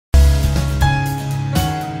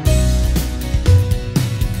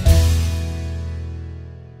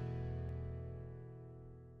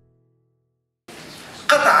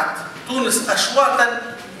تونس أشواطا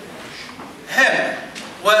هامة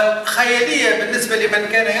وخيالية بالنسبة لمن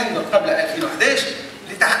كان ينظر قبل 2011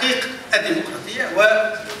 لتحقيق الديمقراطية،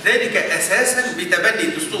 وذلك أساسا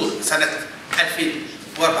بتبني دستور سنة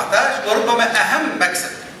 2014. وربما أهم مكسب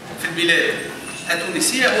في البلاد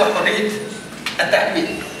التونسية هو حرية التعبير،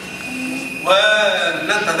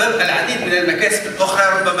 وننتظر العديد من المكاسب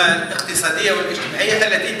الأخرى ربما الاقتصادية والاجتماعية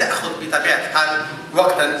التي تأخذ بطبيعة الحال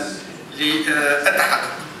وقتا للتحقق.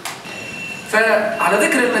 فعلى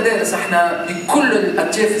ذكر المدارس، احنا لكل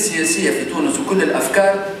الأطياف السياسية في تونس وكل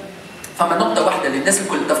الأفكار فما نقطة واحدة اللي الناس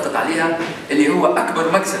الكل اتفقت عليها، اللي هو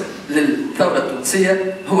أكبر مكسب للثورة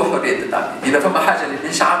التونسية هو حرية التعبير. إذا فما حاجة اللي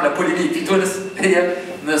مش عاملة بوليميك في تونس هي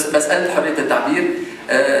مسألة حرية التعبير،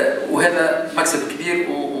 وهذا مكسب كبير،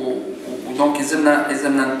 ودونك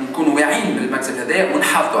يلزمنا نكونوا واعيين بالمكسب هذا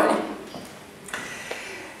ونحافظوا عليه.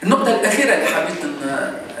 النقطة الأخيرة اللي حبيت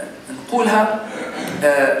نقولها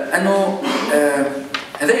أنه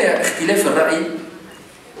هذا اختلاف الرأي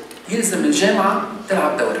يلزم الجامعة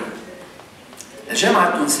تلعب دورها. الجامعة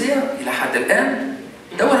التونسية إلى حد الآن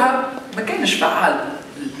دورها ما كانش فعال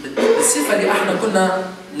بالصفة اللي احنا كنا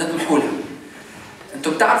نطمحوا لها.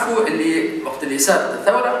 انتم بتعرفوا اللي وقت اللي صارت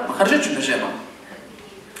الثورة ما خرجتش من الجامعة.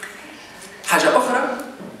 حاجة أخرى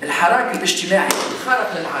الحراك الاجتماعي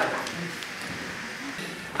الخارق للعادة.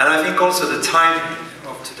 And I think also the timing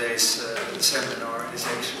of today's seminar is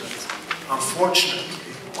excellent. Unfortunately,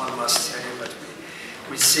 one must say, but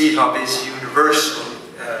we see how this universal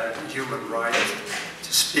human right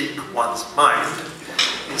to speak one's mind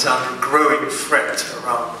is under growing threat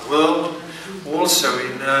around the world, also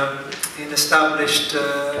in established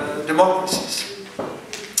democracies.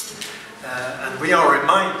 And we are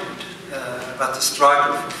reminded that the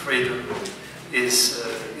struggle for freedom is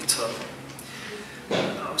eternal.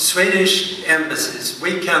 Swedish embassies,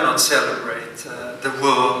 we cannot celebrate the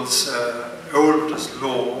world's oldest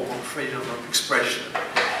law on freedom of expression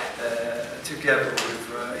together with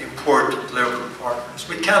important local partners.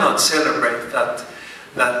 We cannot celebrate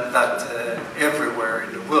that everywhere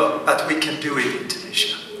in the world, but we can do it in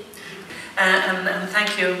Tunisia. And thank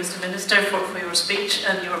you, Mr. Minister, for your speech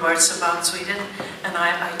and your words about Sweden. And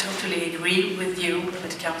I totally agree with you when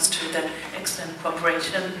it comes to the excellent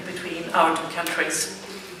cooperation between our two countries.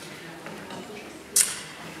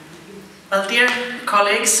 Well, dear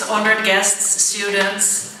colleagues, honored guests, students,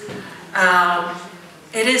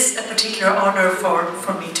 it is a particular honor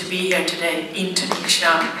for me to be here today in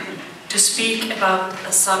Tunisia to speak about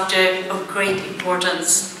a subject of great importance,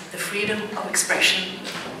 the freedom of expression.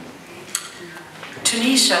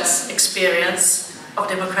 Tunisia's experience of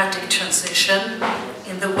democratic transition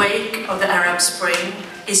in the wake of the Arab Spring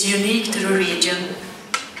is unique to the region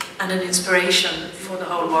and an inspiration for the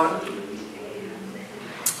whole world.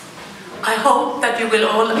 I hope that you will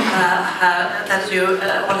all have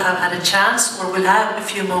had a chance, or will have a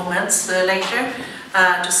few moments later,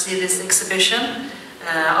 to see this exhibition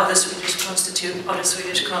of the Swedish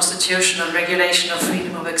Constitutional Regulation of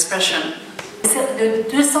Freedom of Expression. Le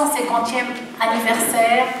 250e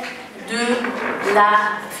anniversaire de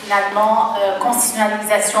la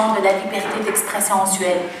constitutionnalisation de la liberté d'expression en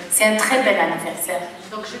Suède. C'est un très bel anniversaire.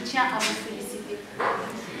 Donc je tiens à vous féliciter.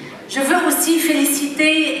 Je veux aussi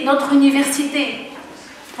féliciter notre université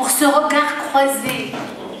pour ce regard croisé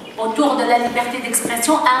autour de la liberté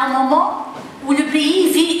d'expression à un moment où le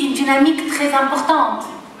pays vit une dynamique très importante,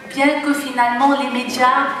 bien que finalement les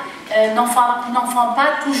médias n'en font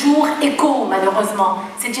pas toujours écho, malheureusement.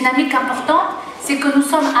 Cette dynamique importante, c'est que nous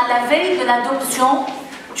sommes à la veille de l'adoption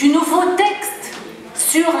du nouveau texte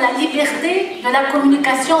sur la liberté de la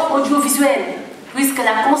communication audiovisuelle, puisque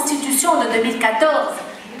la Constitution de 2014,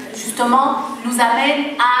 justement, nous amène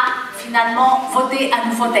à finalement voter un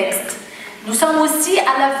nouveau texte. Nous sommes aussi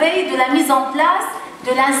à la veille de la mise en place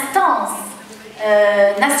de l'instance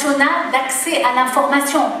nationale d'accès à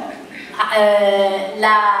l'information.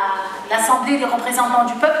 L'Assemblée des représentants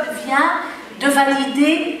du peuple vient de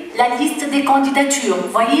valider la liste des candidatures.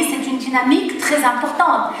 Vous voyez, c'est une dynamique très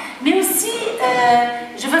importante. Mais aussi,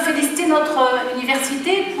 je veux féliciter notre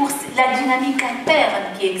université pour la dynamique interne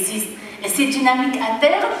qui existe. Et cette dynamique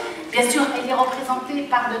interne, bien sûr, elle est représentée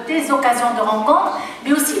par de telles occasions de rencontres,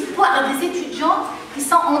 mais aussi par des étudiants qui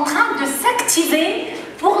sont en train de s'activer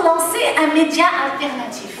pour lancer un média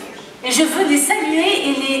alternatif. Et je veux les saluer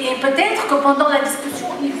et peut-être que pendant la discussion,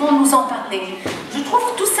 ils vont nous en parler. Je trouve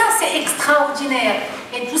que tout ça, c'est extraordinaire.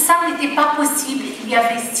 Et tout ça n'était pas possible il y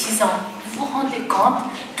avait 6 ans. Vous vous rendez compte,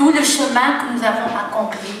 tout le chemin que nous avons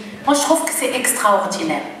accompli. Moi, je trouve que c'est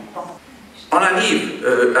extraordinaire. Bon. On arrive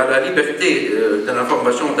à la liberté de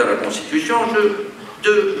l'information dans la Constitution.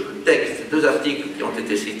 textes, deux articles qui ont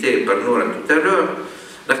été cités par Noura tout à l'heure.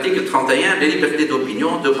 L'article 31, les libertés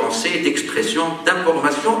d'opinion, de pensée, d'expression,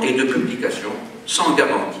 d'information et de publication, sans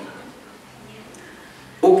garantie.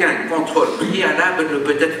 Aucun contrôle préalable ne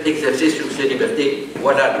peut être exercé sur ces libertés.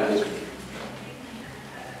 Voilà le mot.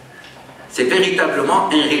 C'est véritablement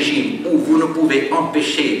un régime où vous ne pouvez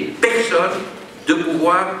empêcher personne de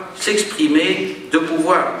pouvoir s'exprimer, de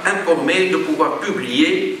pouvoir informer, de pouvoir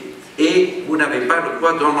publier, et vous n'avez pas le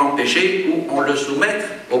droit d'en empêcher ou en le soumettre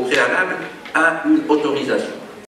au préalable à une autorisation.